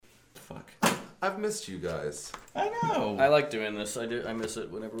I've missed you guys. I know. I like doing this. I do. I miss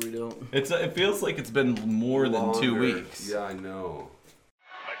it whenever we don't. It feels like it's been more than 2 weeks. Yeah, I know.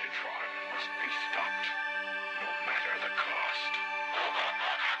 Megatron must be stopped, no matter the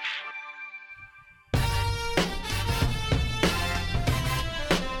cost.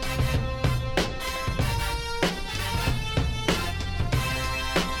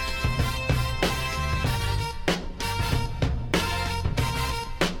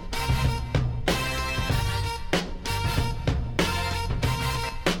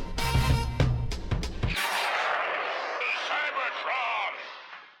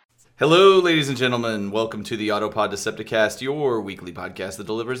 Hello, ladies and gentlemen. Welcome to the Autopod Decepticast, your weekly podcast that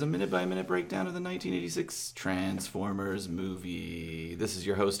delivers a minute-by-minute breakdown of the 1986 Transformers movie. This is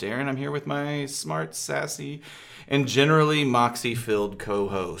your host, Aaron. I'm here with my smart, sassy, and generally moxie-filled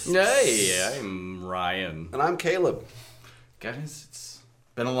co-host. Hey, I'm Ryan. And I'm Caleb. Guys, it's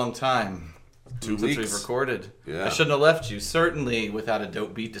been a long time 2 since weeks. we've recorded. Yeah. I shouldn't have left you, certainly without a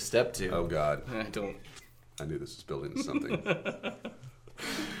dope beat to step to. Oh, God. I don't. I knew this was building to something.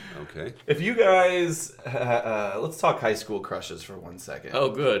 Okay. If you guys, let's talk high school crushes for 1 second. Oh,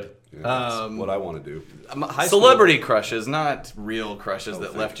 good. Yeah, that's what I want to do. High school- Celebrity crushes, not real crushes that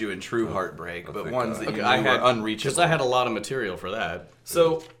thank left you in true heartbreak, but thank ones God. that you I knew had were unreachable. because I had a lot of material for that.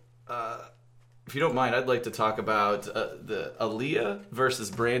 So, if you don't mind, I'd like to talk about the Aaliyah versus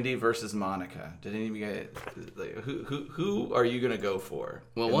Brandy versus Monica. Did any of you guys, like, who are you gonna go for?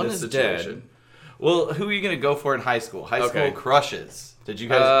 Well, in one this is situation? dead. Well, who are you gonna go for in high school? High Okay. school crushes. Did you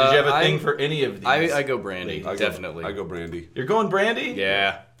guys? Did you have a thing I- for any of these? I go Brandy, I go- definitely. I go Brandy. You're going Brandy?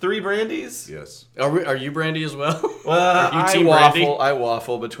 Yeah. 3 Brandys? Yes. Are you Brandy as well? Well, Are you I team waffle. Brandy? I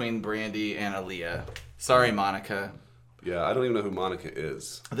waffle between Brandy and Aaliyah. Sorry, Monica. Yeah, I don't even know who Monica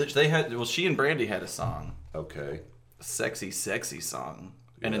is. They had. Well, she and Brandy had a song, Okay. a sexy song,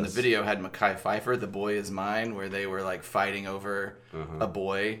 and in the Yes. video had Mekhi Phifer, "The Boy Is Mine," where they were like fighting over a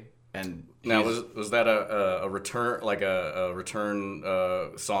boy. And Now he's- was that a return a return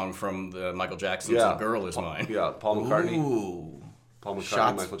song from the Michael Jackson's Yeah. "The Girl Is Mine"? Yeah, Paul McCartney. ooh, Paul McCartney,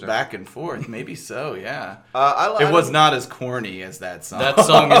 shots Michael Jackson. back and forth. Maybe so. Yeah. I It was not as corny as that song. That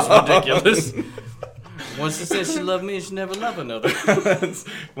song is ridiculous. Once she said she loved me, she never loved another.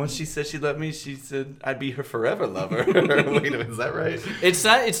 Once she said she loved me, she said I'd be her forever lover. Wait a minute, is that right?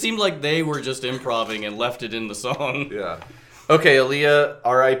 It seemed like they were just improvising and left it in the song. Yeah. Okay, Aaliyah,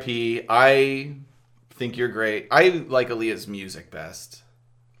 R.I.P. I think you're great. I like Aaliyah's music best,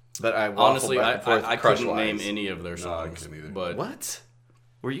 but I waffle Honestly, back and forth I couldn't crush-wise. name any of their No, I songs. couldn't either. But What?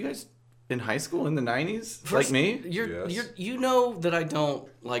 Were you guys in high school in the 90s? Like me? Yes. You know that I don't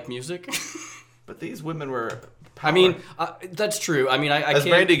like music. But these women were. I mean, that's true. I mean, I as can't.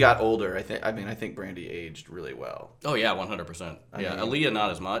 Brandy got older, I think Brandy aged really well. Oh yeah, 100%. Yeah, mean- Aaliyah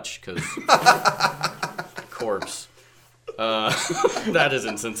not as much because corpse. That is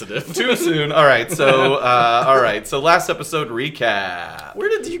insensitive. Too soon. All right. So last episode recap. Where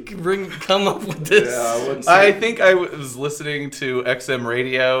did you come up with this? Yeah, I wouldn't say. I think I was listening to XM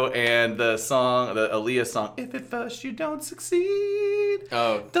radio and the Aaliyah song, "If at first you don't succeed,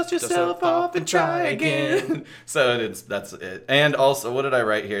 Oh, dust yourself off and try again." So that's it. And also, what did I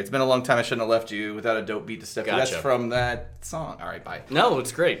write here? It's been a long time. I shouldn't have left you without a dope beat to step. Gotcha. That's from that song. All right, bye. No,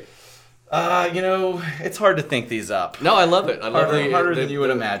 it's great. It's hard to think these up. No, I love it. I love Harder than you would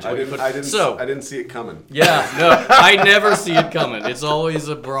imagine. I didn't see it coming. Yeah, no, I never see it coming. It's always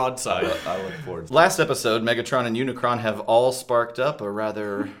a broadside. I look forward to Last episode, Megatron and Unicron have all sparked up a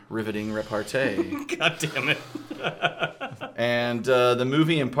rather riveting repartee. God damn it. And the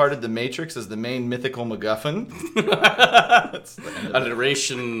movie imparted the Matrix as the main mythical MacGuffin. That's the end of it.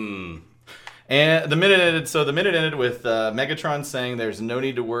 Alliteration. And the minute ended with Megatron saying there's no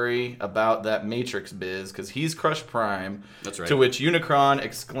need to worry about that Matrix biz because he's crushed Prime. That's right. To which Unicron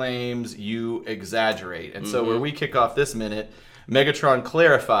exclaims, "You exaggerate." And so where we kick off this minute, Megatron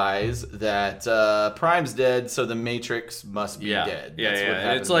clarifies that Prime's dead, so the Matrix must be dead. Yeah, That's what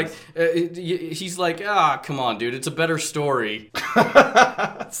yeah. It's happens. like he's like, come on, dude. It's a better story.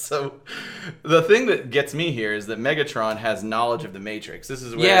 So, the thing that gets me here is that Megatron has knowledge of the Matrix. This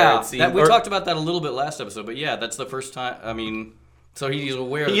is where Yeah, it seems... we talked about that a little bit last episode, but yeah, that's the first time. I mean, so he's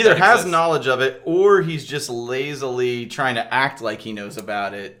aware. He that either that has exists. knowledge of it, or he's just lazily trying to act like he knows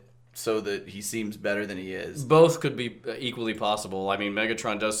about it so that he seems better than he is. Both could be equally possible. I mean,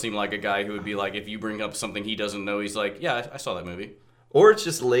 Megatron does seem like a guy who would be like, if you bring up something he doesn't know, he's like, yeah, I saw that movie. Or it's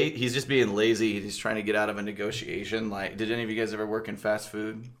just late. He's just being lazy. He's trying to get out of a negotiation. Like, did any of you guys ever work in fast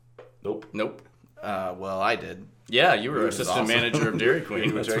food? Nope. Nope. Well, I did. Yeah, you were Which is assistant awesome. manager of Dairy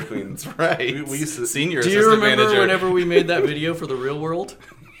Queen. With Dairy Queen. That's right. We used to- Senior Do you assistant remember manager. whenever we made that video for The Real World?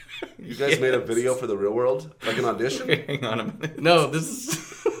 You guys made a video for the real world? Like an audition? Hang on a minute. No, this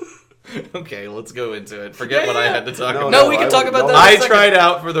is. Okay, let's go into it. Forget what I had to talk about. No, we can talk about that. I tried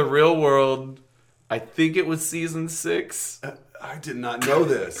out for the real world. I think it was season 6. I did not know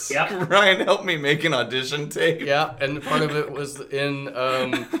this. Yeah. Ryan helped me make an audition tape. Yeah, and part of it was in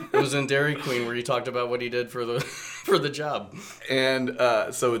Dairy Queen where he talked about what he did for the job. And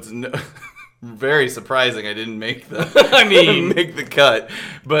so it's very surprising I didn't make the make the cut.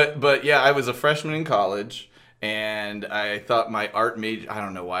 But yeah, I was a freshman in college, and I thought my art major, I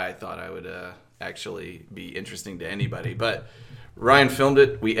don't know why I thought I would actually be interesting to anybody, but Ryan filmed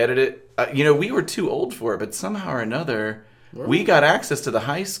it, we edited it. We were too old for it, but somehow or another we got access to the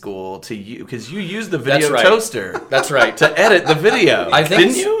high school to you because you used the video That's right. toaster. That's right. To edit the video.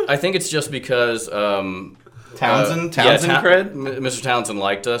 Didn't you? I think it's just because Townsend cred? Mr. Townsend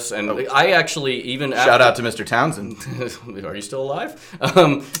liked us, and I actually even Shout out to Mr. Townsend. Are you still alive?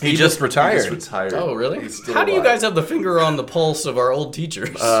 He just retired. He's retired. Oh, really? He's still How do you alive. guys have the finger on the pulse of our old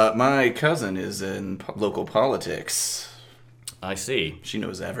teachers? My cousin is in local politics. I see. She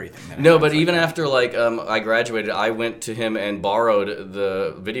knows everything. No, but even after I graduated, I went to him and borrowed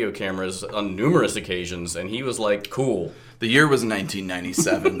the video cameras on numerous occasions, and he was like, "Cool." The year was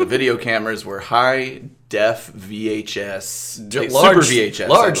 1997. The video cameras were high def VHS, super VHS,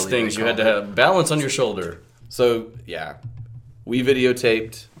 large I believe things they you had to called have balance on your shoulder. So yeah, we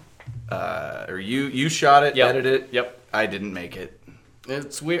videotaped, or you shot it, Yep. edited it. Yep. I didn't make it.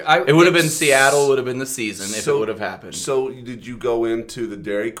 It's weird. It would have been Seattle. Would have been the season if it would have happened. So did you go into the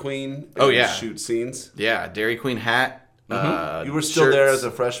Dairy Queen and Oh, yeah. shoot scenes? Yeah, Dairy Queen hat. You were still there as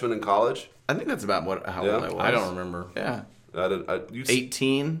a freshman in college? I think that's about how old I was. I don't remember. Yeah, You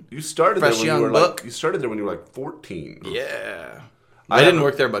 18. You started Fresh there when young you were buck. you started there when you were like 14. Yeah. I didn't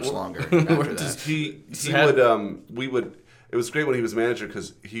work there much longer after that. He had- would it was great when he was manager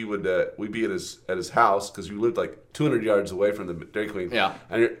because he would we'd be at his house because you lived like 200 yards away from the Dairy Queen. Yeah.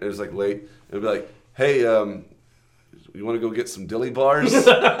 And it was like late. And it'd be like, hey, you want to go get some dilly bars?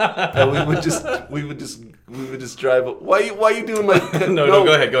 And we would just drive. Why you doing like? No,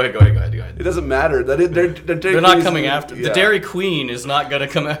 go ahead. It doesn't matter. They're not coming after. The Dairy Queen is not going to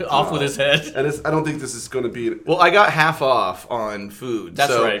come off with his head. And I don't think this is going to be. Well, I got half off on food.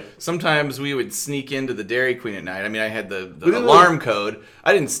 That's so right. Sometimes we would sneak into the Dairy Queen at night. I mean, I had the didn't alarm code.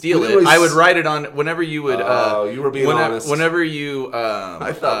 I didn't steal we it. didn't really I would write it on whenever you would. You were being honest. Whenever you.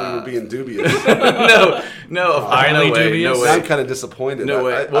 I thought we were being dubious. no. Highly no way, dubious? No way. I'm kind of disappointed. No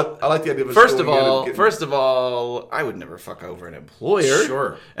way. I like the idea of us First of going in and all, getting- I would never fuck over an employer.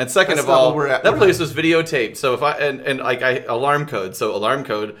 Sure. And second That's of not all, what we're at. that place was videotaped. So if I alarm code. So alarm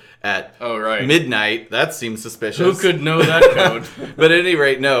code at midnight. That seems suspicious. Who could know that code? But at any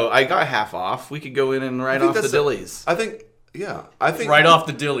rate, no. I got half off. We could go in and write off the dillies. I think. Right off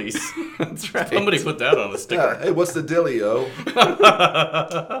the dillies. That's right. Somebody put that on a sticker. Yeah. Hey, what's the dilly, yo?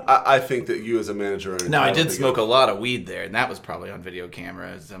 I think that you as a manager. Are Now, I did entitled to smoke get- a lot of weed there, and that was probably on video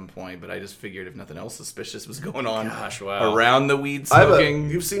camera at some point, but I just figured if nothing else suspicious was going on around the weed smoking.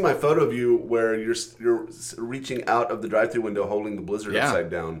 You've seen my photo of you where you're reaching out of the drive-thru window holding the Blizzard upside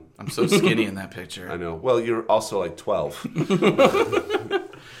down. I'm so skinny in that picture. I know. Well, you're also like 12.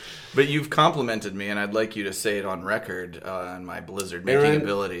 But you've complimented me, and I'd like you to say it on record on my Blizzard making Aaron,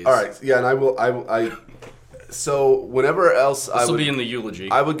 abilities. All right. Yeah, and I will. So whenever else This will be in the eulogy.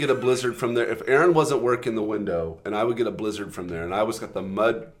 I would get a Blizzard from there. If Aaron wasn't working the window, and I would get a Blizzard from there, and I always got the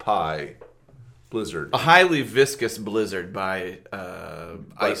mud pie Blizzard. A highly viscous Blizzard by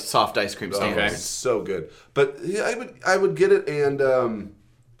soft ice cream standards. Okay. So good. But yeah, I would get it, and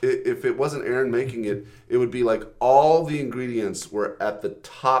if it wasn't Aaron making it, it would be like all the ingredients were at the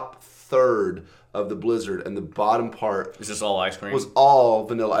top third of the Blizzard, and the bottom part Is this all ice cream? was all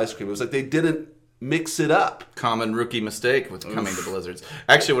vanilla ice cream. It was like they didn't mix it up. Common rookie mistake with coming to Blizzards.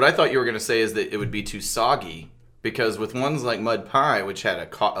 Actually, what I thought you were going to say is that it would be too soggy, because with ones like Mud Pie, which had a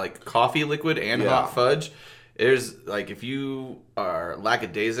coffee liquid and hot fudge, there's like, if you are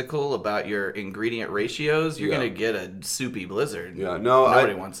lackadaisical about your ingredient ratios, you're going to get a soupy Blizzard. Yeah, no,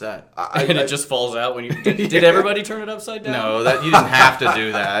 Nobody wants that. and it just falls out when you... Did everybody turn it upside down? No, that you didn't have to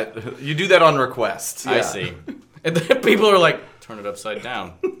do that. You do that on request. I see. And then people are like, turn it upside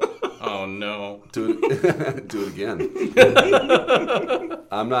down. Oh, no. Do it again.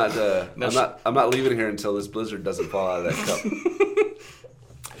 I'm not leaving here until this Blizzard doesn't fall out of that cup.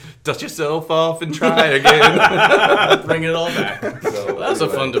 dust yourself off and try again. Bring it all back. So, That was a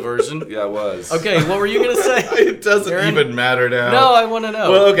fun diversion. Yeah, it was. Okay, what were you gonna say? It doesn't Aaron? even matter now. No, I want to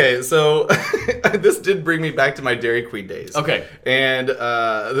know. Well, okay, so this did bring me back to my Dairy Queen days. Okay. And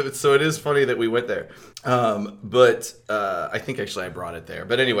so it is funny that we went there. But I think actually I brought it there.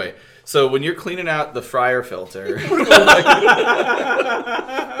 But anyway, so when you're cleaning out the fryer filter,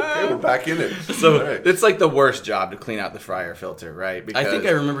 Okay, we're back in it. so All right. it's like the worst job to clean out the fryer filter, right? I think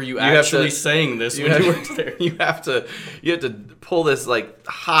I remember you have actually to- saying this You when you have, were there. you have to pull this like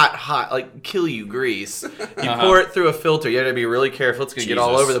hot like kill you grease. You pour it through a filter. You have to be really careful. It's gonna get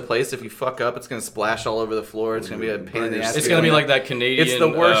all Jesus. over the place. If you fuck up, it's gonna splash all over the floor. It's gonna be a pain in the ass. It's gonna be like that Canadian. It's the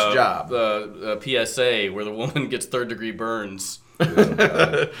worst job. PSA where the woman gets 3rd-degree burns.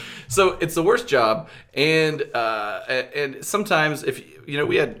 So it's the worst job, and sometimes if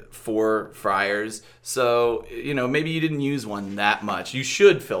we had 4 fryers, so maybe you didn't use one that much. You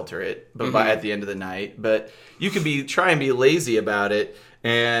should filter it, but at the end of the night, but you could try and be lazy about it.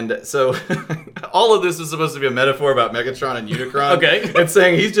 And so all of this is supposed to be a metaphor about Megatron and Unicron. Okay. And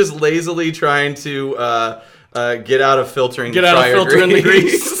saying he's just lazily trying to get out of filtering Get the out of fryer filtering the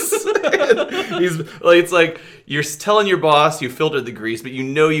grease. He's like, it's like you're telling your boss you filtered the grease, but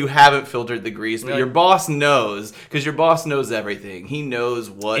you haven't filtered the grease. But Right. your boss knows, because your boss knows everything. He knows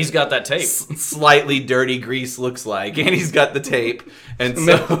what He's got that tape. slightly dirty grease looks like, and he's got the tape. And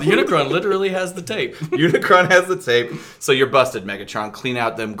so The Unicron literally has the tape. Unicron has the tape. So you're busted, Megatron. Clean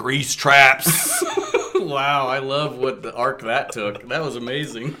out them grease traps. Wow, I love what the arc that took. That was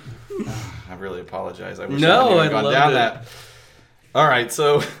amazing. I really apologize. I wish No, I I hadn't gone loved down it. that. All right,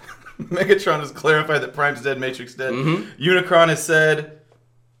 so Megatron has clarified that Prime's dead, Matrix dead. Unicron has said,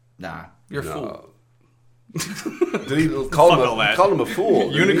 "Nah, you're a fool." Did he call all that. him a fool?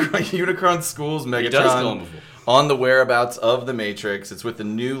 Unicron schools does call him Megatron a fool. on the whereabouts of the Matrix. It's with the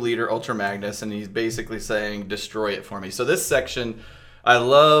new leader, Ultra Magnus, and he's basically saying, "Destroy it for me." So this section, I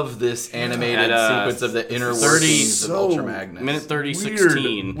love this animated sequence of the inner 30 workings of Ultra Magnus. Minute 30, Weird.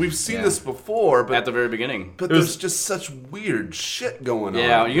 16. We've seen Yeah. this before, but At the very beginning. there's just such weird shit going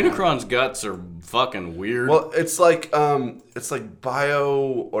Yeah, on. Unicron's guts are fucking weird. Well, it's like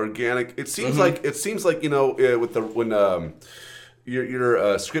bio-organic. It seems like with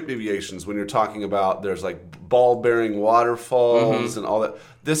your script deviations when you're talking about there's like ball-bearing waterfalls and all that.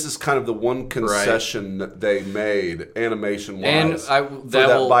 This is kind of the one concession that they made animation-wise for that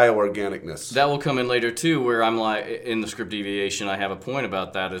bioorganicness. That will come in later too, where I'm like, in the script deviation, I have a point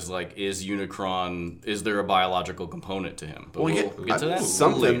about that. Is like, is Unicron? Is there a biological component to him? But we'll get to that.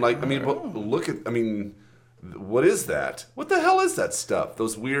 Something like what is that? What the hell is that stuff?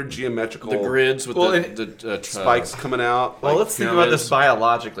 Those weird geometrical The grids with the spikes coming out. Well, like let's think about pyramids. this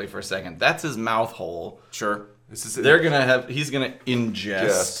biologically for a second. That's his mouth hole. Sure. He's He's gonna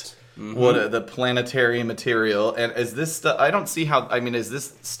ingest the planetary material. And is this stuff? I don't see how. I mean, is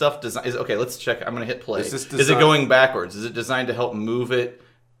this stuff designed? Okay, let's check. I'm gonna hit play. Is this Is it design- going backwards? Is it designed to help move it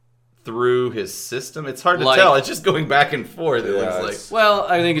through his system? It's hard to Like- tell. It's just going back and forth. It Yeah, looks it's- like. Well,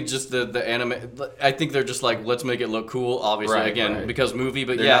 I think it's just the anime. I think they're just like, let's make it look cool. Obviously, Right, again, right. because movie.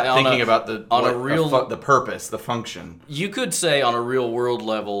 But They're yeah, not thinking about the purpose, the function. You could say on a real world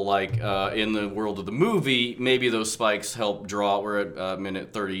level, like in the world of the movie, maybe those spikes help draw. We're at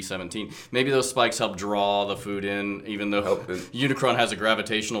minute 30, 17. Maybe those spikes help draw the food in, even though Unicron has a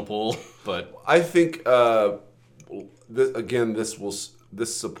gravitational pull. But I think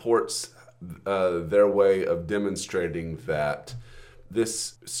this supports their way of demonstrating that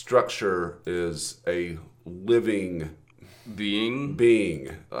this structure is a living being being.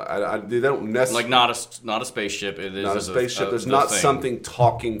 They don't necessarily like not a spaceship. It is not a spaceship. There's not something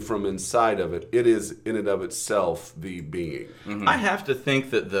talking from inside of it. It is in and of itself the being. I have to think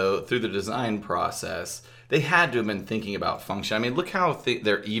that, though, through the design process, they had to have been thinking about function. I mean, look how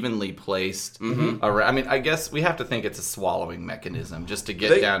they're evenly placed around. I mean, I guess we have to think it's a swallowing mechanism just to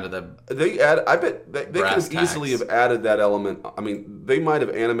get down to the... I bet they could brass have easily tacks. have added that element. I mean, they might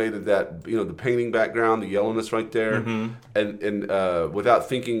have animated that, the painting background, the yellowness right there, and without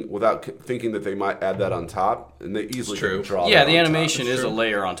thinking that they might add that on top, and they easily true. could draw. Yeah, that the on top. animation is a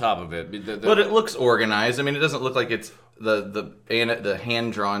layer on top of it. But it looks organized. I mean, it doesn't look like it's the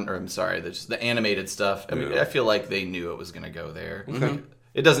hand drawn, or I'm sorry, the animated stuff. I mean, I feel like they knew it was going to go there.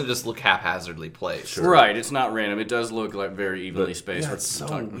 It doesn't just look haphazardly placed. Right, it's not random. It does look like very evenly spaced. Yeah, We're it's so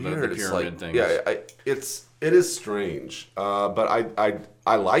talking weird. about the It's pyramid like, thing. it is strange, but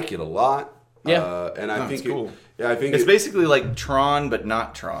I like it a lot. Yeah. And I think it's cool. I think It's basically like Tron, but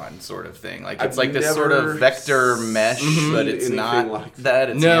not Tron, sort of thing. Like it's I've like this sort never of vector mesh, but it's anything not like that.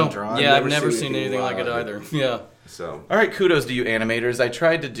 It's No, hand drawn. yeah, I've never never seen seen anything anything like it like either. Yeah. So, all right, kudos to you animators. I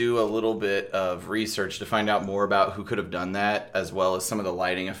tried to do a little bit of research to find out more about who could have done that, as well as some of the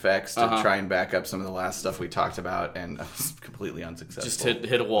lighting effects to try and back up some of the last stuff we talked about, and I was completely unsuccessful. Just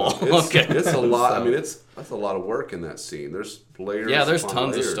hit a wall. It's a lot. I mean, that's a lot of work in that scene. There's layers. Yeah, there's upon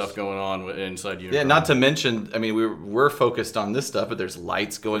tons layers. of stuff going on inside Unicron. Yeah, not to mention, I mean, we're focused on this stuff, but there's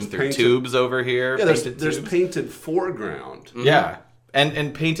lights going through painted- tubes over here. Yeah, painted there's tubes. painted foreground. Yeah,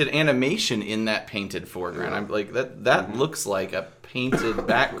 and painted animation in that painted foreground. I'm like that looks like a painted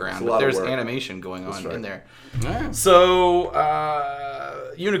background, a but lot of there's work. animation going on right. in there. Yeah. So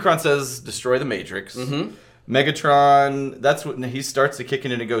Unicron says, "Destroy the Matrix." Megatron. That's what he starts to kick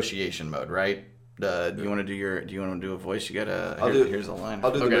into negotiation mode, right? Do you want to do a voice? You gotta. Here's a line.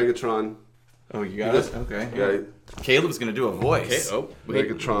 I'll do the Megatron. Oh, you got it. Okay. Yeah, Caleb's gonna do a voice. Okay. Oh, wait.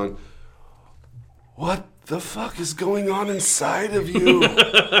 Megatron. What the fuck is going on inside of you?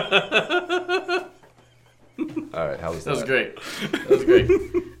 All right, how was that? That was great. That was great.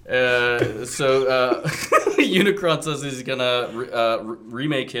 So Unicron says he's gonna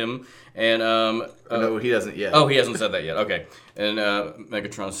remake him, and No, he doesn't yet. oh, he hasn't said that yet. Okay, and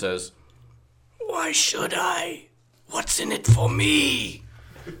Megatron says, "Why should I? What's in it for me?"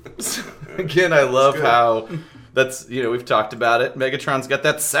 Again, I love how that's, we've talked about it. Megatron's got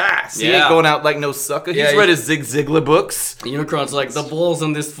that sass. He Yeah. ain't going out like no sucker. He's Yeah, read his Zig Ziglar books. Unicron's like, "The ball's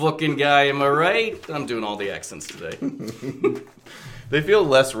on this fucking guy, am I right?" I'm doing all the accents today. They feel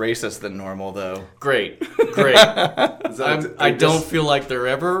less racist than normal, though. Great. I don't feel like they're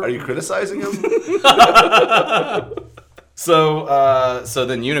ever. Are you criticizing him? So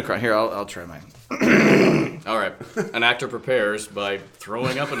then Unicron. Here, I'll try mine. All right. An actor prepares by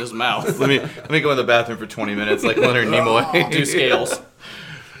throwing up in his mouth. Let me go in the bathroom for 20 minutes, like Leonard Nimoy. Do scales.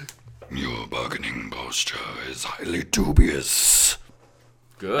 Your bargaining posture is highly dubious.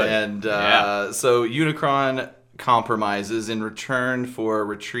 Good. And Yeah. so Unicron compromises in return for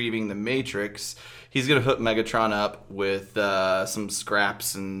retrieving the Matrix. He's gonna hook Megatron up with some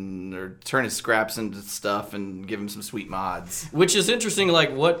scraps or turn his scraps into stuff and give him some sweet mods. Which is interesting.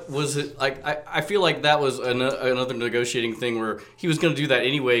 Like, what was it? Like, I feel like that was another negotiating thing where he was going to do that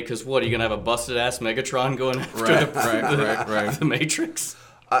anyway. Because what, are you going to have a busted ass Megatron going after the Matrix?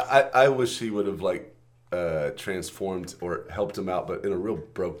 I wish he would have transformed or helped him out, but in a real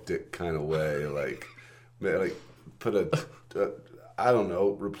broke dick kind of way, like put I don't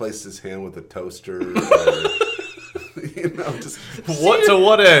know, replaced his hand with a toaster. Or, just What to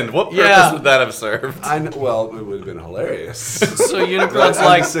what end? What purpose would that have served? Well, it would have been hilarious. So Unicron's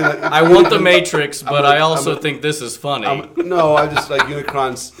like, I want the Matrix, but I also think this is funny. No, I just like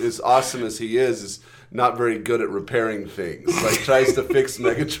Unicron's as awesome as he is not very good at repairing things. Like tries to fix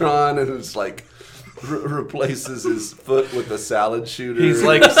Megatron and it's like replaces his foot with a salad shooter. He's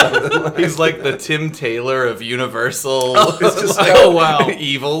like he's like the Tim Taylor of Universal. It's just like, Oh, wow.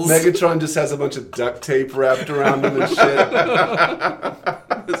 Evils. Megatron just has a bunch of duct tape wrapped around him and shit.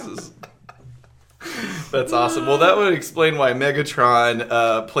 That's awesome. Well, that would explain why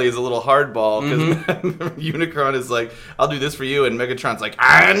Megatron plays a little hardball, because Unicron is like, "I'll do this for you," and Megatron's like,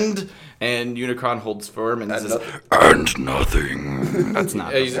 and Unicron holds firm and says, And nothing. "That's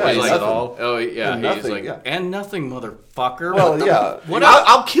not He's the place like, at all." oh yeah, And he's nothing, like, yeah. and nothing, motherfucker. Well, yeah. What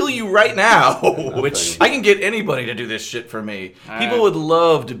I'll kill you right now. Which I can get anybody to do this shit for me. People would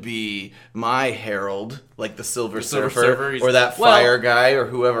love to be my herald, like the Silver Surfer, he's- or that fire guy, or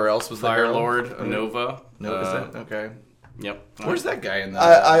whoever else was the Fire herald. Lord, Nova. No, is that okay? Yep. Where's that guy in the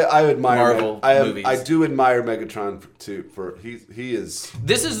I admire Marvel movies? I do admire Megatron for he is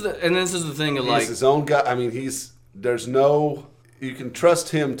This is the thing of he's like, his own guy. I mean, you can trust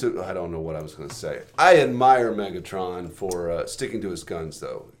him to. I don't know what I was going to say. I admire Megatron for sticking to his guns,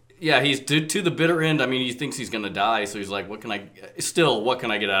 though. yeah, he's to the bitter end. I mean, he thinks he's gonna die, so he's like, what can I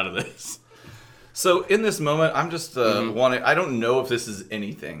get out of this? So in this moment, I'm just wanting. I don't know if this is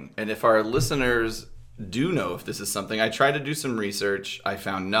anything, and if our listeners do know if this is something, I tried to do some research. I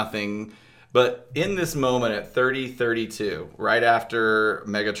found nothing. But in this moment at 30:32, right after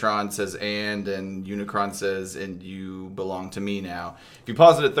Megatron says and Unicron says, and you belong to me now. If you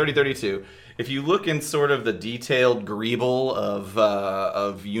pause it at 30:32, if you look in sort of the detailed greeble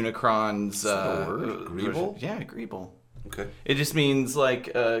of Unicron's word? Greeble? Yeah, greeble. Okay. It just means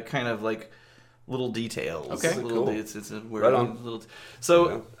like kind of like little details. Okay. Little, Cool. It's a word. Right on. Little, so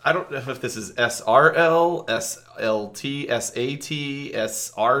Yeah. I don't know if this is SRL, SLT, SAT,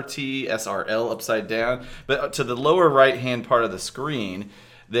 SRT, SRL upside down. But to the lower right hand part of the screen,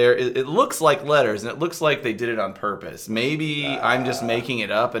 there it looks like letters, and it looks like they did it on purpose. Maybe I'm just making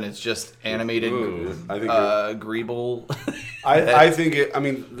it up, and it's just animated I think greeble. I think it. I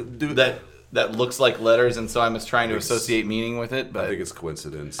mean, dude, that that looks like letters, and so I was trying to associate meaning with it. But I think it's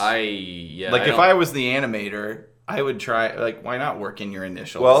coincidence. if I was the animator, I would try, like, why not work in your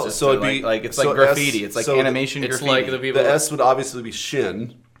initials? Well, Just so to, it'd be like it's so like graffiti. S- It's like so animation it's graffiti. like the people. The S would obviously be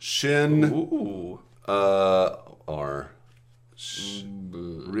Shin. Shin. Ooh. R.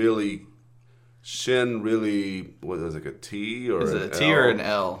 Really. Shin really. What is it? Like a T or Is it a an T L? or an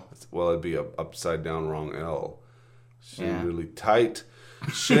L? Well, it'd be a upside down wrong L. Shin Yeah. really tight.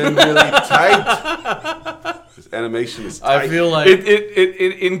 Shin really tight. This animation is tight. I feel like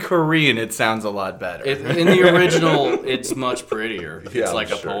It in Korean it sounds a lot better. in the original, it's much prettier. Yeah, It's like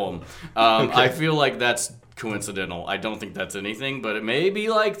I'm a sure. poem. I feel like that's coincidental. I don't think that's anything, but it may be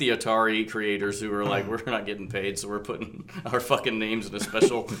like the Atari creators who were like, we're not getting paid, so we're putting our fucking names in a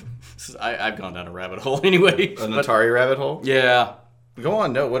special. I've gone down a rabbit hole anyway. An But- Atari rabbit hole? yeah. Go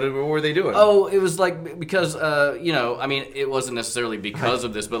on. No, what were they doing? Oh, it was like because I mean, it wasn't necessarily because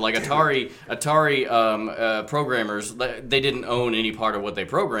of this, but like Atari programmers, they didn't own any part of what they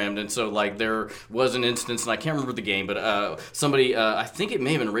programmed, and so like there was an instance, and I can't remember the game, but somebody, I think it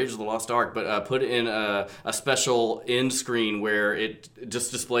may have been Raiders of the Lost Ark, but put in a special end screen where it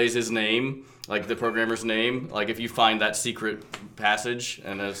just displays his name, like the programmer's name, like if you find that secret passage,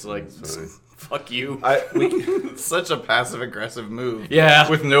 and it's like. Fuck you. Such a passive aggressive move. Yeah.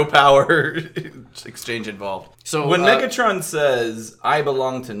 With no power exchange involved. So, when Megatron says, I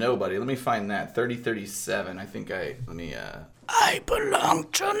belong to nobody, let me find that. 3037. I think I belong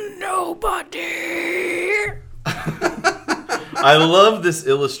to nobody. I love this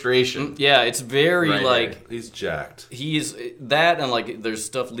illustration. Yeah, it's very Right, like He's jacked. he's that, and like there's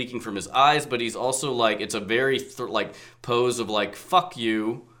stuff leaking from his eyes, but he's also like it's a very like pose of like fuck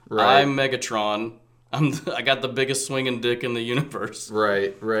you. Right. I'm Megatron. I got the biggest swinging dick in the universe.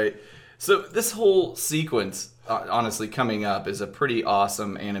 Right. So this whole sequence, honestly, coming up is a pretty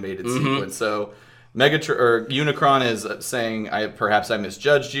awesome animated sequence. So Unicron is saying, "Perhaps I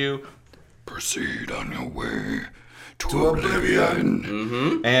misjudged you. Proceed on your way to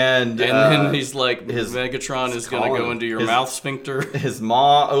oblivion." And then he's like, Megatron is gonna go into your mouth sphincter. His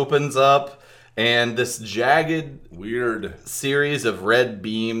maw opens up, and this jagged, Weird. series of red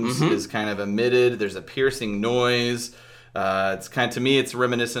beams is kind of emitted. There's a piercing noise. It's kind of, to me, it's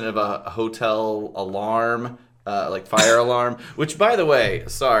reminiscent of a hotel alarm, like fire alarm. Which, by the way,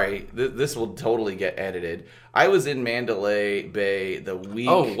 sorry, this will totally get edited. I was in Mandalay Bay the week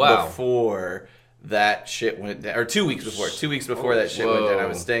before that shit went down, or 2 weeks before. 2 weeks before that shit went down, I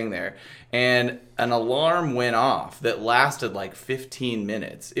was staying there. And an alarm went off that lasted like 15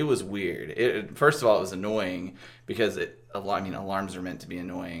 minutes. It was weird. First of all, it was annoying because alarms are meant to be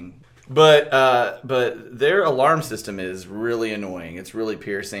annoying. But their alarm system is really annoying. It's really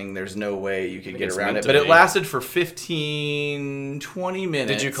piercing. There's no way you could get around it. But it lasted for 15, 20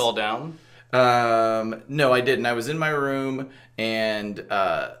 minutes. Did you call down? No, I didn't. I was in my room, and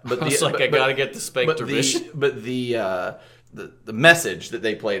but I gotta get the specter vision. But the message that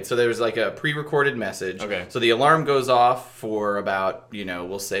they played. So there was like a pre-recorded message. Okay. So the alarm goes off for about,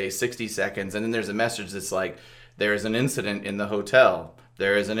 we'll say 60 seconds, and then there's a message that's like, "There is an incident in the hotel.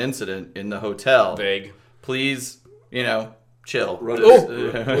 There is an incident in the hotel. Vague. Please, chill.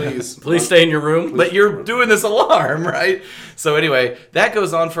 Please stay in your room." But you're doing this alarm, right? So anyway, that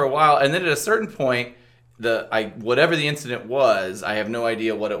goes on for a while, and then at a certain point, whatever the incident was, I have no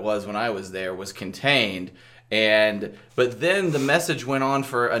idea what it was when I was there, was contained. But then the message went on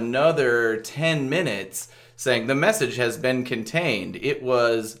for another 10 minutes saying the message has been contained. It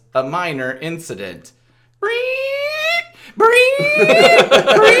was a minor incident.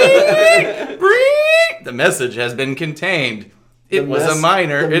 The message has been contained. It was a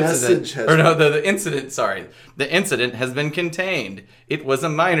minor incident. The incident, sorry. The incident has been contained. It was a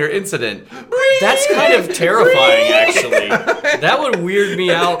minor incident. That's kind of terrifying, actually. That would weird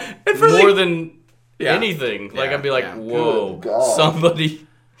me out more than anything. Like, I'd be like, whoa, somebody.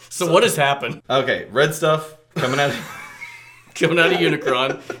 So what has happened? Okay, red stuff coming out. Coming out of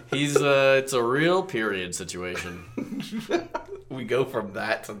Unicron. It's a real period situation. We go from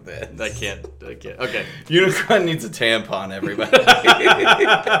that to this. I can't. Okay. Unicron needs a tampon, everybody.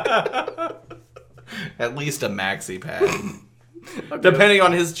 At least a maxi pad. Okay. Depending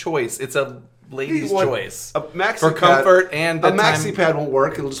on his choice. It's a lady's choice. A maxi for pad, comfort and a maxi pad won't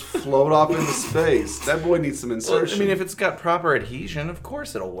work. It'll just float off into space. That boy needs some insertion. Well, I mean, if it's got proper adhesion, of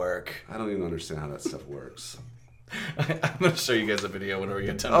course it'll work. I don't even understand how that stuff works. I'm going to show you guys a video whenever we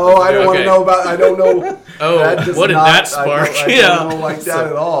get time. Oh, I don't want to know about. I don't know. What did that spark? I don't like that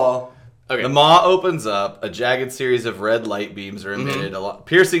at all. Okay. The maw opens up. A jagged series of red light beams are emitted.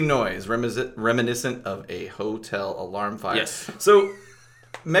 Piercing noise, reminiscent of a hotel alarm fire. Yes. So,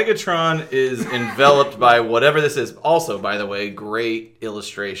 Megatron is enveloped by whatever this is. Also, by the way, great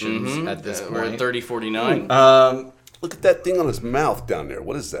illustrations at this point. We're at 3049. Look at that thing on his mouth down there.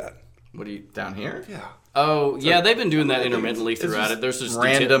 What is that? What are you down here? Yeah. Oh, yeah, they've been doing that intermittently throughout it. There's just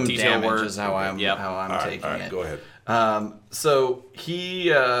random detail damage work. is how I'm taking All right, it. go ahead. So he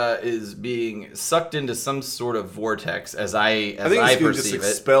is being sucked into some sort of vortex, as I perceive it.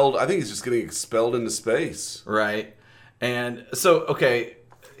 Expelled. I think he's just getting expelled into space. Right. And so, okay,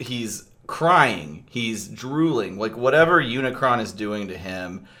 he's crying, he's drooling, like whatever Unicron is doing to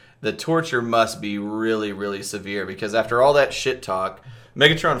him, the torture must be really, really severe, because after all that shit talk,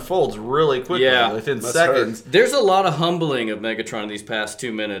 Megatron folds really quickly, within seconds. There's a lot of humbling of Megatron in these past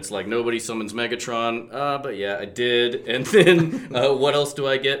 2 minutes. Like, nobody summons Megatron, but yeah, I did. And then, what else do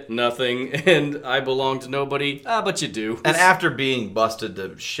I get? Nothing. And I belong to nobody. But you do. And after being busted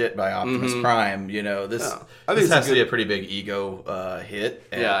to shit by Optimus Prime, this has to be a pretty big ego hit.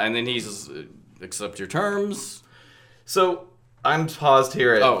 And then he's, accept your terms. So I'm paused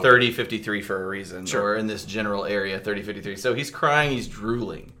here at 3053 for a reason, or in this general area, 3053. So he's crying, he's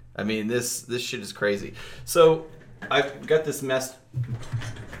drooling. I mean, this shit is crazy. So I've got this masterpiece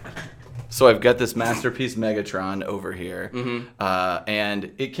Megatron over here,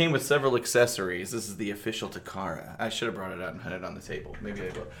 and it came with several accessories. This is the official Takara. I should have brought it out and had it on the table. Maybe I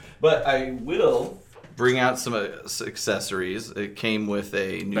will, but I will bring out some accessories. It came with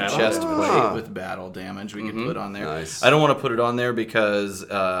a new chest plate with battle damage we can put on there. Nice. I don't want to put it on there because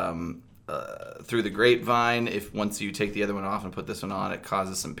through the grapevine, if once you take the other one off and put this one on, it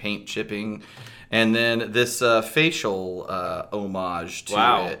causes some paint chipping. And then this facial homage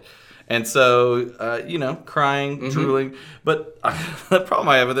to it. And so, crying, drooling. But the problem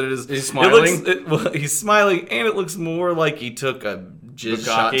I have with it is... He's smiling? He's smiling, and it looks more like he took a jizz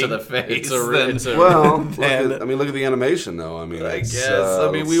shot to the face. Look at the animation, though. I mean, I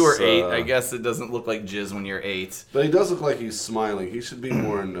guess. We were 8. I guess it doesn't look like jizz when you're 8. But he does look like he's smiling. He should be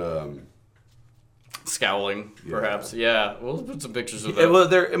more in... Scowling, perhaps. Yeah, we'll put some pictures of that. Well,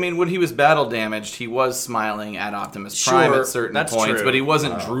 when he was battle damaged, he was smiling at Optimus Prime at certain points, true. But he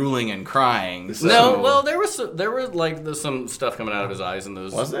wasn't drooling and crying. So. No, well, there was some stuff coming out of his eyes in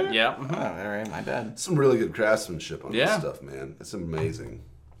those. Was there? Yeah. Oh, all right, my bad. Some really good craftsmanship on this stuff, man. It's amazing.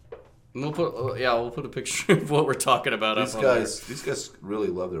 We'll put a picture of what we're talking about. These guys really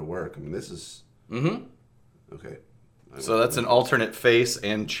love their work. I mean, this is okay. So that's an alternate face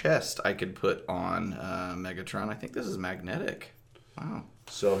and chest I could put on Megatron. I think this is magnetic. Wow.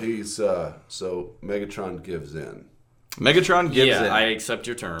 So so Megatron gives in. Megatron gives in. I accept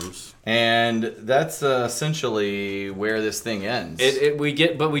your terms. And that's essentially where this thing ends. We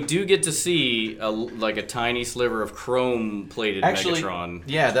do get to see a tiny sliver of chrome-plated Megatron.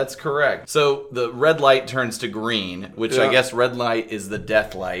 Yeah, that's correct. So the red light turns to green, which I guess red light is the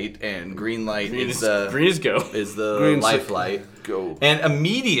death light, and green light is the life light. Go. And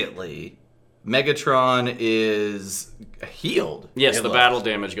immediately, Megatron is healed. Yes, the battle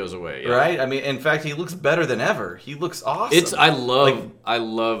damage goes away. Yeah. Right? I mean, in fact, he looks better than ever. He looks awesome. I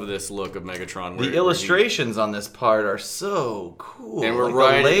love this look of Megatron. The illustrations on this part are so cool. And we're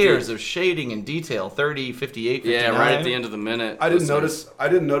the layers of shading and detail. 30, 58, 59. Yeah, right at the end of the minute. I didn't notice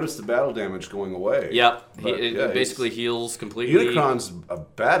the battle damage going away. Yep. It basically heals completely. Unicron's a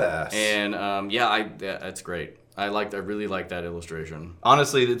badass. And that's great. I really like that illustration.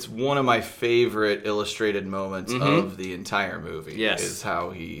 Honestly, it's one of my favorite illustrated moments of the entire movie. Yes. Is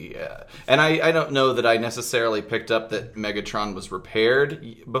how he... and I don't know that I necessarily picked up that Megatron was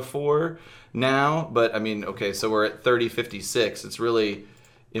repaired before now, but so we're at 3056. It's really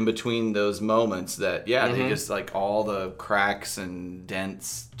in between those moments that, they just all the cracks and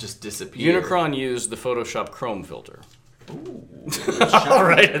dents just disappear. Unicron used the Photoshop Chrome filter. Ooh. All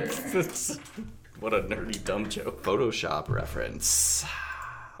right. What a nerdy dumb joke. Photoshop reference.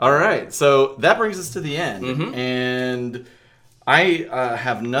 All right, so that brings us to the end. And I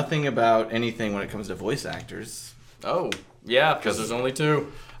have nothing about anything when it comes to voice actors. Oh, yeah, because there's only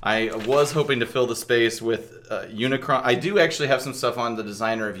 2. I was hoping to fill the space with Unicron. I do actually have some stuff on the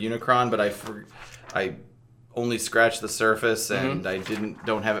designer of Unicron, but I only scratched the surface, and I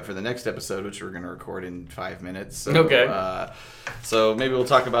don't have it for the next episode, which we're going to record in 5 minutes. So, okay. So maybe we'll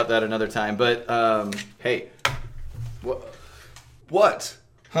talk about that another time. But hey, what?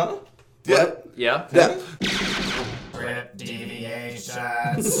 Huh? Yeah. Yeah. Rip deviations.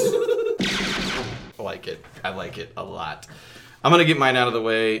 I like it. I like it a lot. I'm going to get mine out of the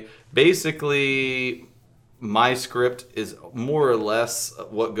way. Basically, my script is more or less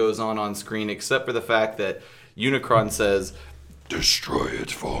what goes on screen, except for the fact that Unicron says, "Destroy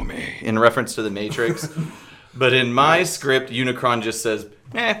it for me," in reference to the Matrix. But in my script, Unicron just says,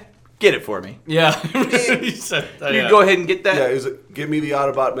 get it for me. Yeah. He said, You go ahead and get that. Yeah, it was give me the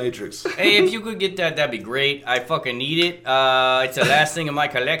Autobot Matrix. Hey, if you could get that, that'd be great. I fucking need it. It's the last thing in my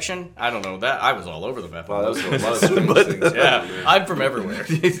collection. I don't know that. I was all over the map. Wow, that was a lot of strange things. Yeah, I'm from everywhere.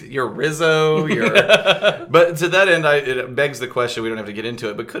 You're Rizzo. But to that end, it begs the question. We don't have to get into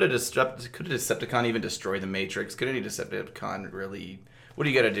it. But could a Decepticon even destroy the Matrix? Could any Decepticon really? What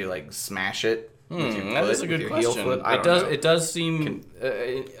do you got to do? Like smash it? That is a good question. It does seem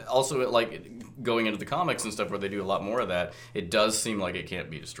also like going into the comics and stuff where they do a lot more of that. It does seem like it can't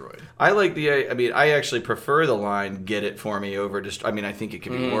be destroyed. I like I actually prefer the line "Get it for me" over destroy. I mean, I think it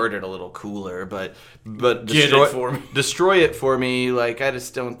could be worded a little cooler, but Get it for me. Destroy it for me. Like I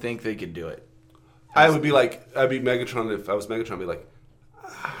just don't think they could do it. I'd be Megatron if I was Megatron. I'd be like,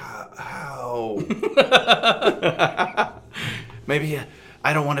 how? Maybe.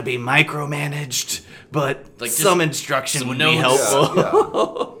 I don't want to be micromanaged, but like some instruction would be notes.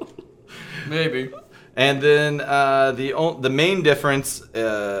 helpful. Yeah. Maybe. And then the main difference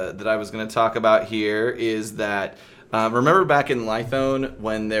that I was going to talk about here is that remember back in Lithone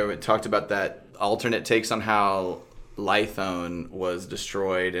when they talked about that alternate takes on how Lithone was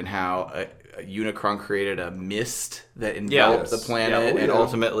destroyed and how Unicron created a mist that enveloped the planet and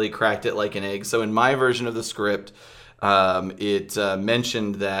ultimately cracked it like an egg. So in my version of the script, it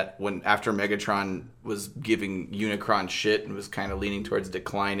mentioned that after Megatron was giving Unicron shit and was kind of leaning towards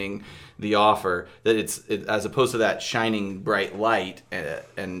declining the offer, that as opposed to that shining bright light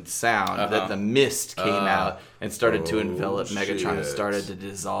and sound, that the mist came out and started to envelop Megatron and started to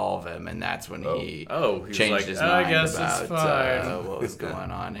dissolve him, and that's when he changed his mind about what was going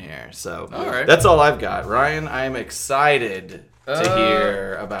on here. So that's all I've got. Ryan, I'm excited to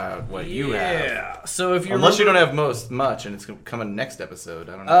hear about what you have. Yeah. So if you unless you don't have much, and it's coming next episode,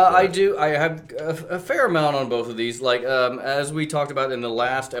 I don't know. I do. I have a fair amount on both of these. Like as we talked about in the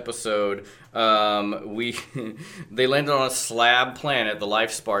last episode, they landed on a slab planet. The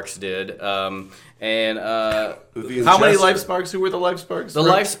Life Sparks did. How many Life Sparks? Who were the Life Sparks? The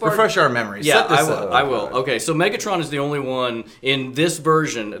Life Sparks. Refresh our memories. Yeah, Set this I will. Okay, so Megatron is the only one in this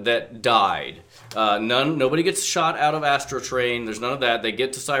version that died. Nobody gets shot out of Astro Train. There's none of that. They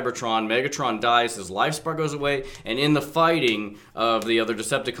get to Cybertron. Megatron dies. His life spark goes away. And in the fighting of the other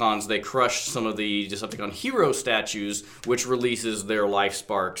Decepticons, they crush some of the Decepticon hero statues, which releases their life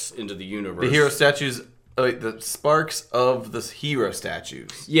sparks into the universe. The hero statues. The sparks of the hero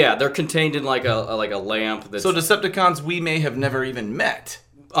statues. Yeah, they're contained in like a lamp. So Decepticons we may have never even met.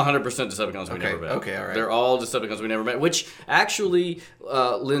 100% Decepticons we never met. Okay, all right. They're all Decepticons we never met, which actually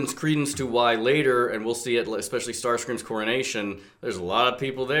lends credence to why later, and we'll see it, especially Starscream's coronation, there's a lot of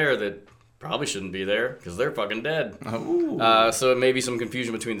people there that probably shouldn't be there because they're fucking dead. So it may be some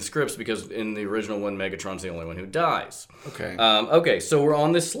confusion between the scripts because in the original one, Megatron's the only one who dies. Okay. So we're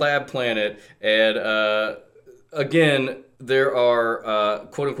on this slab planet, and again, there are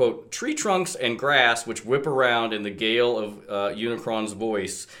quote-unquote tree trunks and grass which whip around in the gale of Unicron's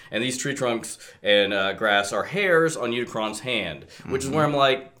voice. And these tree trunks and grass are hairs on Unicron's hand, which is where I'm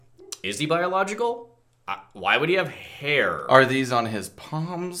like, is he biological? Why would he have hair? Are these on his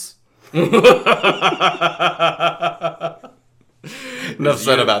palms? Enough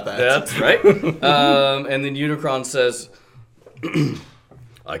said about that. That's right. And then Unicron says,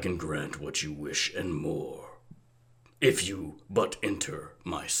 I can grant what you wish and more, if you but enter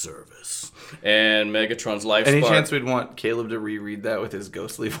my service. And Megatron's life Any spark... chance we'd want Caleb to reread that with his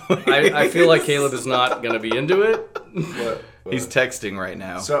ghostly voice? I feel like Caleb is not going to be into it. What? He's texting right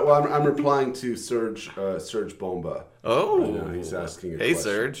now. So, well, I'm replying to Serge Bomba. Oh. He's asking a Hey,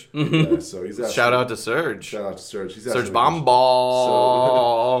 question. Serge. Yeah, so he's asking, Shout out to Serge. Shout out to Serge. He's Serge asking a question.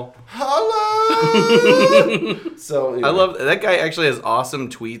 Bomball. Hello! So, anyway. I love that guy. Actually has awesome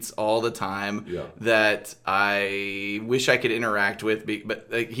tweets all the time that I wish I could interact with.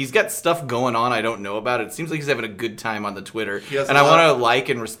 But like, he's got stuff going on I don't know about. It seems like he's having a good time on the Twitter, and I want to like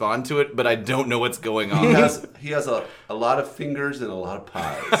and respond to it, but I don't know what's going on. He has a lot of fingers and a lot of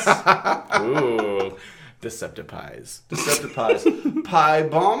pies. Ooh. Deceptipies. Pie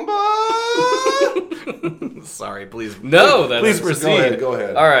Bomba! Sorry, please. No, that's... Please proceed. Go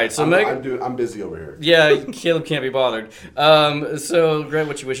ahead. All right, so I'm busy over here. Yeah, Caleb can't be bothered. So grant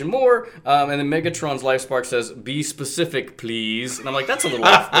what you wish and more. And then Megatron's life spark says, "Be specific, please." And I'm like, that's a little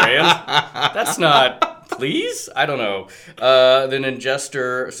off-brand. That's not... Please? I don't know. Then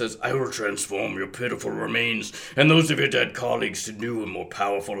Ingester says, "I will transform your pitiful remains and those of your dead colleagues to new and more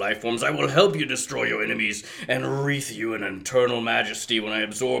powerful life forms. I will help you destroy your enemies and wreath you in eternal majesty when I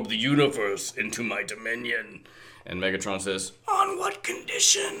absorb the universe into my dominion." And Megatron says, "On what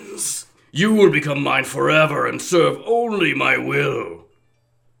conditions?" You will become mine forever and serve only my will.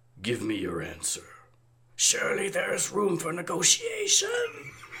 Give me your answer. Surely there is room for negotiation.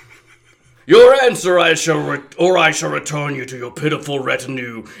 Your answer I shall return you to your pitiful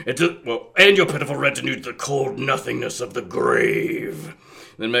retinue, and your pitiful retinue to the cold nothingness of the grave.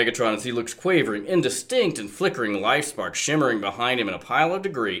 Then Megatron, as he looks quavering, indistinct, and flickering life sparks shimmering behind him in a pile of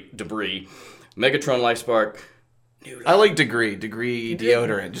debris. Megatron life spark. I like degree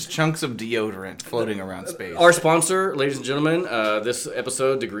deodorant, just chunks of deodorant floating around space. Our sponsor, ladies and gentlemen, this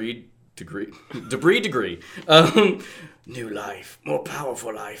episode, Debris. New life, more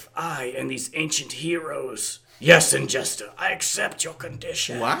powerful life. I and these ancient heroes. Yes, Ingesta, I accept your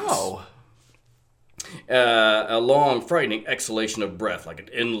conditions. Wow. A long, frightening exhalation of breath, like an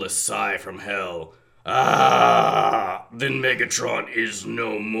endless sigh from hell. Ah, then Megatron is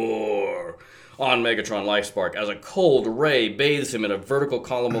no more. On Megatron Lifespark, as a cold ray bathes him in a vertical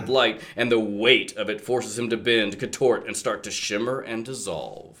column of light, and the weight of it forces him to bend, contort, and start to shimmer and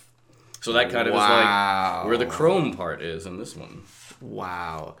dissolve. So that kind of is like where the chrome part is in this one.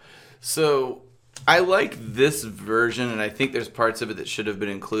 Wow. So I like this version, and I think there's parts of it that should have been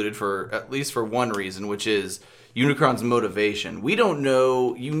included for at least for one reason, which is Unicron's motivation. We don't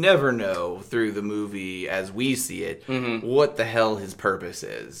know, you never know through the movie as we see it, what the hell his purpose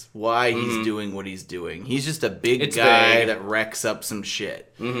is. Why he's doing what he's doing. He's just a big guy that wrecks up some shit.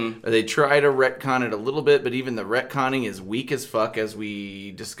 They try to retcon it a little bit, but even the retconning is weak as fuck, as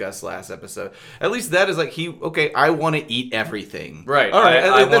we discussed last episode. At least that is like, I want to eat everything. Right. All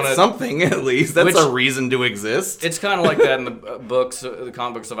right, that's something at least. That's a reason to exist. It's kind of like that in the books, the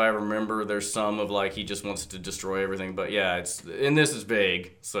comic books, if I remember. There's some of like, he just wants to destroy everything, but yeah, it's in this is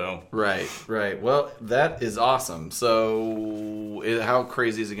vague. So right. Well, that is awesome. So, how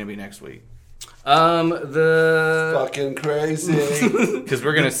crazy is it going to be next week? Fucking crazy. Because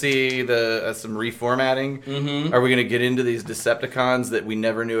we're gonna see some reformatting. Are we gonna get into these Decepticons that we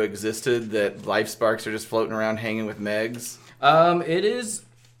never knew existed? That life sparks are just floating around hanging with Megs. It is.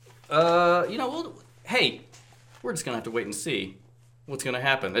 Hey, we're just gonna have to wait and see what's gonna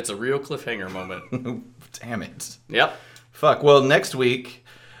happen. It's a real cliffhanger moment. Damn it. Yep. Fuck. Well, next week,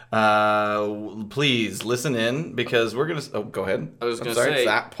 please listen in because we're gonna. Oh, go ahead. I was gonna say.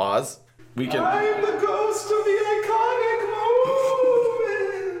 That pause. We can. I am the ghost of the iconic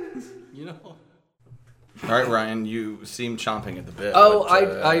moment. You know. All right, Ryan, you seem chomping at the bit. Oh,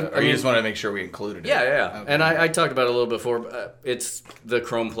 but, you just want to make sure we included it. Yeah. Okay. And I talked about it a little before. It's the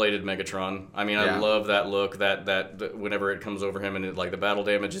chrome-plated Megatron. I mean, I love that look. That whenever it comes over him and the battle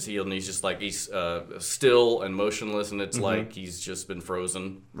damage is healed, and he's just like he's still and motionless, and it's like he's just been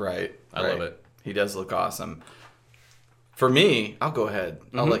frozen. Right. I love it. He does look awesome. For me, I'll go ahead.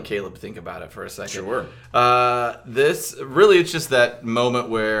 I'll let Caleb think about it for a second. Sure. It's just that moment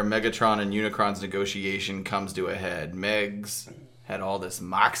where Megatron and Unicron's negotiation comes to a head. Megs had all this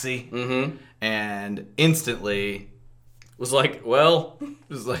moxie, and instantly was like, well,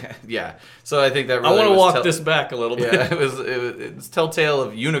 yeah. So I think that really I want to walk this back a little bit. Yeah, it's telltale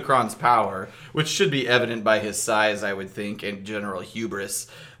of Unicron's power, which should be evident by his size, I would think, and general hubris.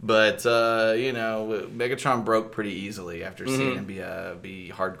 But Megatron broke pretty easily after seeing him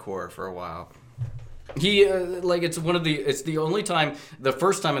be hardcore for a while. He it's the only time, the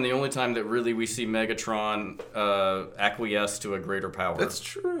first time and the only time that really we see Megatron acquiesce to a greater power. That's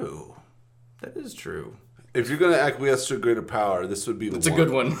true. That is true. If you're going to acquiesce to a greater power, this would be the one. It's a good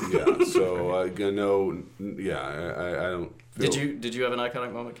one. Yeah. So I don't. Did you have an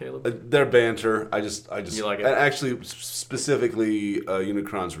iconic moment, Caleb? Their banter. I just. You like it? And actually, specifically,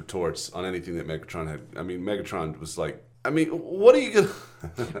 Unicron's retorts on anything that Megatron had. I mean, Megatron was like, what are you gonna?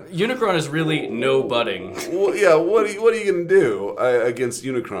 Unicron is really no butting. Well, yeah. What are you gonna do against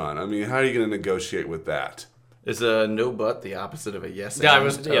Unicron? I mean, how are you gonna negotiate with that? Is a no but the opposite of a yes and? Yeah, I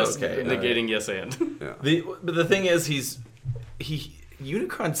was negating yes and. Yeah. But the thing is,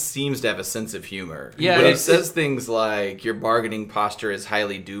 Unicron seems to have a sense of humor. Yeah, when he says things like your bargaining posture is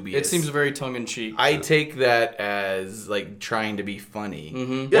highly dubious. It seems very tongue in cheek. I take that as like trying to be funny.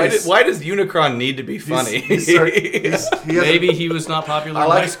 Yeah, why does Unicron need to be funny? Maybe he was not popular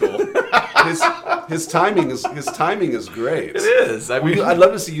in high school. His timing is great. It is. I'd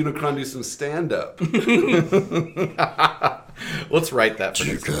love to see Unicron do some stand up. Let's write that for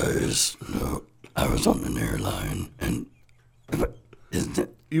you guys know I was on an airline and isn't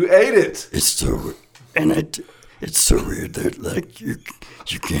it? You ate it. It's so it's so weird that like you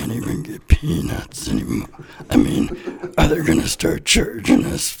can't even get peanuts anymore. I mean, are they gonna start charging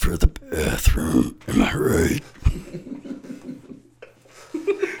us for the bathroom? Am I right?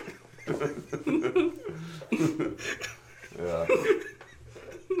 Yeah.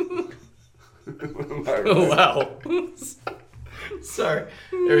 driver's Oh, license. wow. Sorry.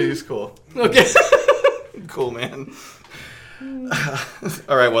 Everything's cool. Okay. Cool, man.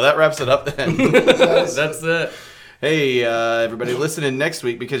 All right, well, that wraps it up then. That's it. Hey, everybody, listen in next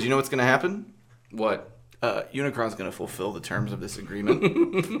week because you know what's going to happen? What? Unicron's going to fulfill the terms of this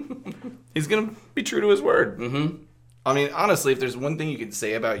agreement. He's going to be true to his word. Mm-hmm. I mean, honestly, if there's one thing you could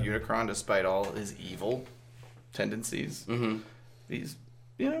say about Unicron, despite all his evil tendencies, he's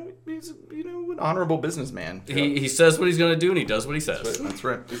an honorable businessman. He says what he's going to do, and he does what he says. That's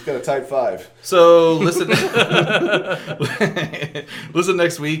right. He's got a type 5. So listen, listen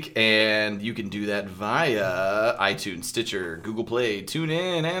next week, and you can do that via iTunes, Stitcher, Google Play,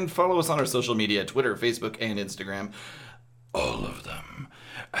 TuneIn, and follow us on our social media: Twitter, Facebook, and Instagram. All of them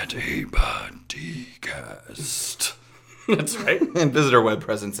at Podcast. That's right. And visit our web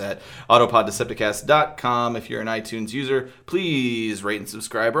presence at autopoddecepticast.com. If you're an iTunes user, please rate and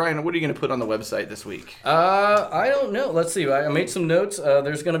subscribe. Ryan, what are you going to put on the website this week? I don't know. Let's see. I made some notes.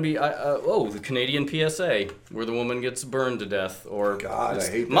 There's going to be the Canadian PSA, where the woman gets burned to death. Or God, I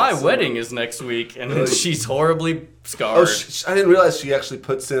hate that my so wedding is next week, and she's horribly scarred. Oh, I didn't realize she actually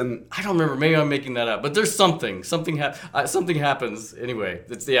puts in. I don't remember. Maybe I'm making that up. But there's something. Something happens. Anyway,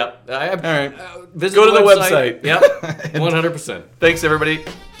 it's All right. Visit Go to the website. Yep. 100%. Thanks, everybody.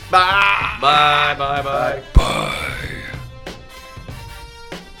 Bye. Bye. Bye. Bye. Bye.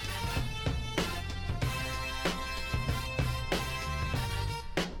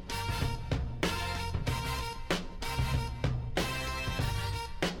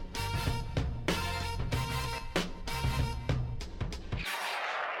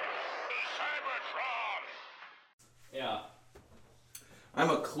 Cybertron! Yeah. I'm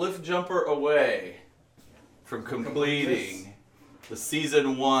a cliff jumper away from completing the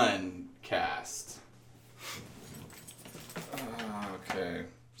season 1 cast. Okay.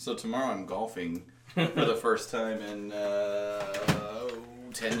 So tomorrow I'm golfing for the first time in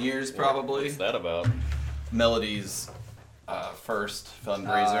 10 years probably. What's that about? Melody's first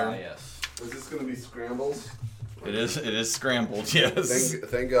fundraiser. Yes. Is this going to be scrambles? It is scrambled, yes.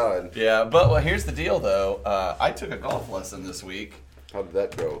 Thank God. Yeah, but well, here's the deal though. I took a golf lesson this week. How did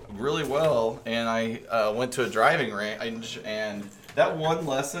that go? Really well, and I went to a driving range, and that one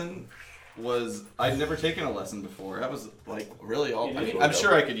lesson was I'd never taken a lesson before. That was like really all. I mean, I'm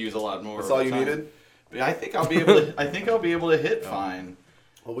sure I could use a lot more. That's over all you time. needed? But I think I'll be able to. I think I'll be able to hit fine.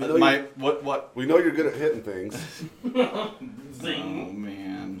 Well, we know What? we know you're good at hitting things. Oh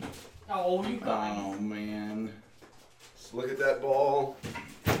man. Oh, you Oh man. Just look at that ball.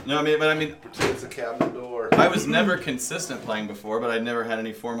 No, I mean. Pretend it's a cabinet door. I was never consistent playing before, but I'd never had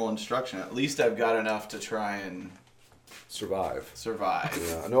any formal instruction. At least I've got enough to try and Survive. survive.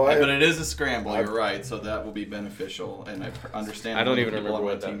 Yeah, no, But it is a scramble. I've- You're right, so that will be beneficial, and I understand. I don't how even people remember on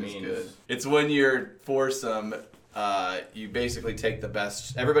what my that team is means. good. It's when you're foursome. You basically take the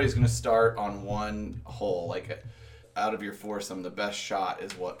best. Everybody's going to start on one hole, like out of your foursome. The best shot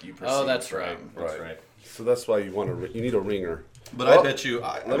is what you perceive. Oh, that's from. right. That's right. So that's why you want you need a ringer. But Well, I bet you.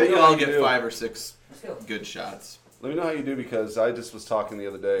 I let bet me you know how I'll you get do. 5 or 6 good shots. Let me know how you do, because I just was talking the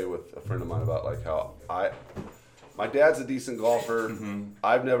other day with a friend of mine about like how my dad's a decent golfer. Mm-hmm.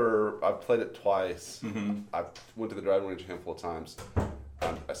 I've played it twice. I went to the driving range a handful of times.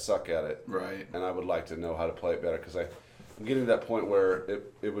 I suck at it. Right. And I would like to know how to play it better, because I'm getting to that point where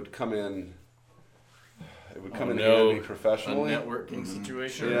it would come in. It would come in handy A professionally. networking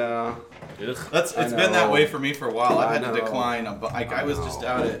situation. Yeah. It's I been that know. way for me for a while. I've had I to know. decline. I was just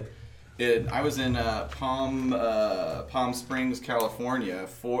out I was in Palm Springs, California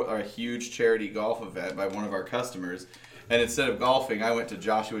for a huge charity golf event by one of our customers. And instead of golfing, I went to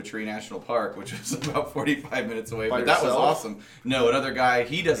Joshua Tree National Park, which was about 45 minutes away. By But that was yourself? awesome. No, another guy,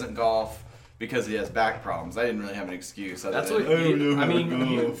 he doesn't golf because he has back problems. I didn't really have an excuse. That's other what than, you- I I mean,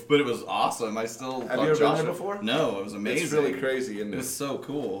 mean, you- but it was awesome. I still Have love you ever been there Joshua. before? No, it was amazing. It's really crazy. And It was so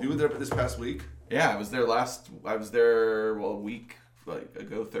cool. you were there this past week? Yeah, I was there a week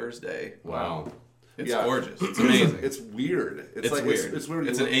ago Thursday. Wow. It's Yeah. gorgeous. It's amazing. It's weird. It's like weird. It's weird.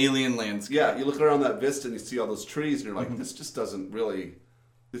 It's You an look- alien landscape. Yeah, you look around that vista and you see all those trees, and you're like, Mm-hmm. this just doesn't really.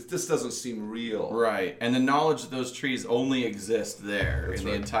 This doesn't seem real. Right. And the knowledge that those trees only exist there That's in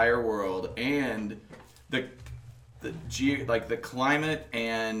the right. entire world, and the climate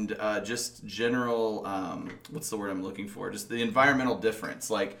and just general what's the word I'm looking for? Just the environmental difference.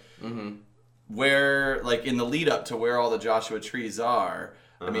 Like where, like, in the lead up to where all the Joshua trees are,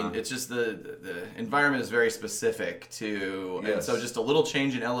 I mean, it's just the environment is very specific to, and so just a little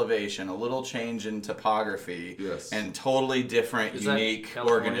change in elevation, a little change in topography, and totally different, unique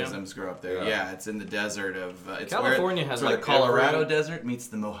organisms grow up there. Yeah, it's in the desert of it's California has like like the Colorado desert meets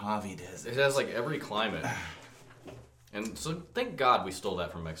the Mojave Desert. It has like every climate, and so thank God we stole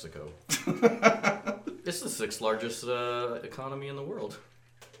that from Mexico. It's the 6th largest economy in the world.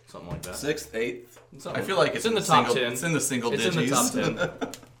 Something like that. 6th, 8th. Something I feel like it's in the top 10. It's in the single It's digits. in the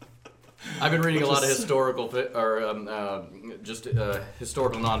top 10. I've been reading a lot of historical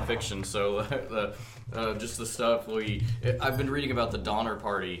historical nonfiction. So just the stuff I've been reading about the Donner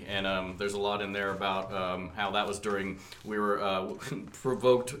Party, and there's a lot in there about how that was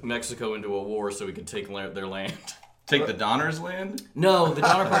provoked Mexico into a war so we could take their land. Take the Donner's land? No, the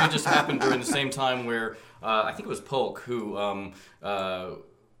Donner Party just happened during the same time where I think it was Polk who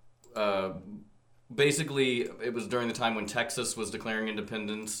basically it was during the time when Texas was declaring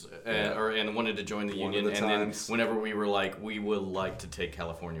independence and wanted to join the Union, and then whenever we were like, we would like to take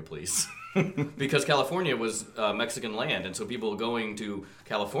California, please. Because California was Mexican land, and so people going to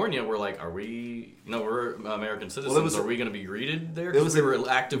California were like, are we, we're American citizens, are we going to be greeted there? Because we were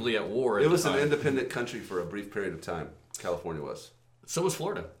actively at war at the time. An independent country for a brief period of time. California was. So was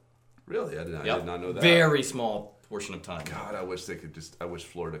Florida. Really? I did not know that. Very small portion of time. God, I wish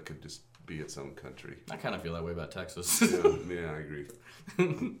Florida could just be its own country. I kind of feel that way about Texas. Yeah, I agree.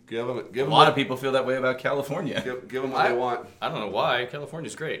 Give them a lot of people feel that way about California. Give them what they want. I don't know why.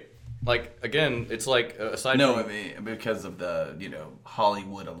 California's great. Like, again, it's like aside from... No, I mean, because of the,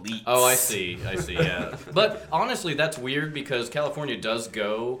 Hollywood elite. Oh, I see, yeah. But honestly, that's weird because California does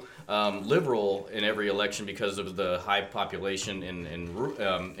go liberal in every election because of the high population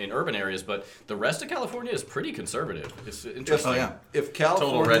in urban areas, but the rest of California is pretty conservative. It's interesting. Oh, yeah. If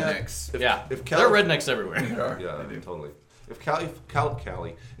California... Total rednecks. They're rednecks everywhere. They are. Yeah, they do. Totally. If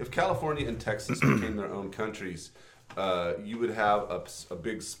California and Texas became their own countries... you would have a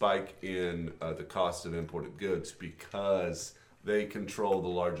big spike in the cost of imported goods because they control the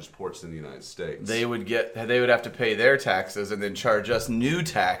largest ports in the United States. They would have to pay their taxes and then charge us new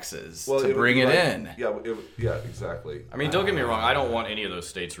taxes to bring it in. Yeah, exactly. I mean, don't get me wrong. I don't want any of those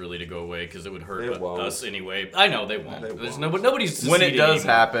states really to go away because it would hurt us anyway. I know they won't. Nobody's when it does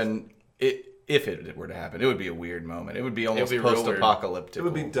happen. If it were to happen, it would be a weird moment. It would be almost post-apocalyptic. It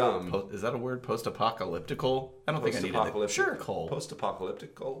would be dumb. Is that a word? Post-apocalyptical? I don't think I need it. Sure.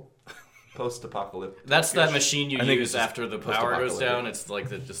 Post-apocalyptical? Post-apocalyptic. That's that machine you use after the power goes down. It's like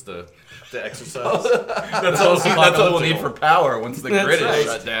the exercise. That's all we'll need for power once the grid is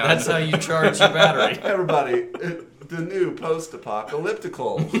shut down. That's how you charge your battery. Everybody, the new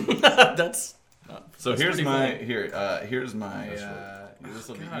post-apocalyptical. That's... So here's my... Here's my... you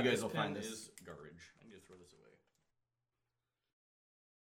guys will find this. Garbage. I need to throw this away.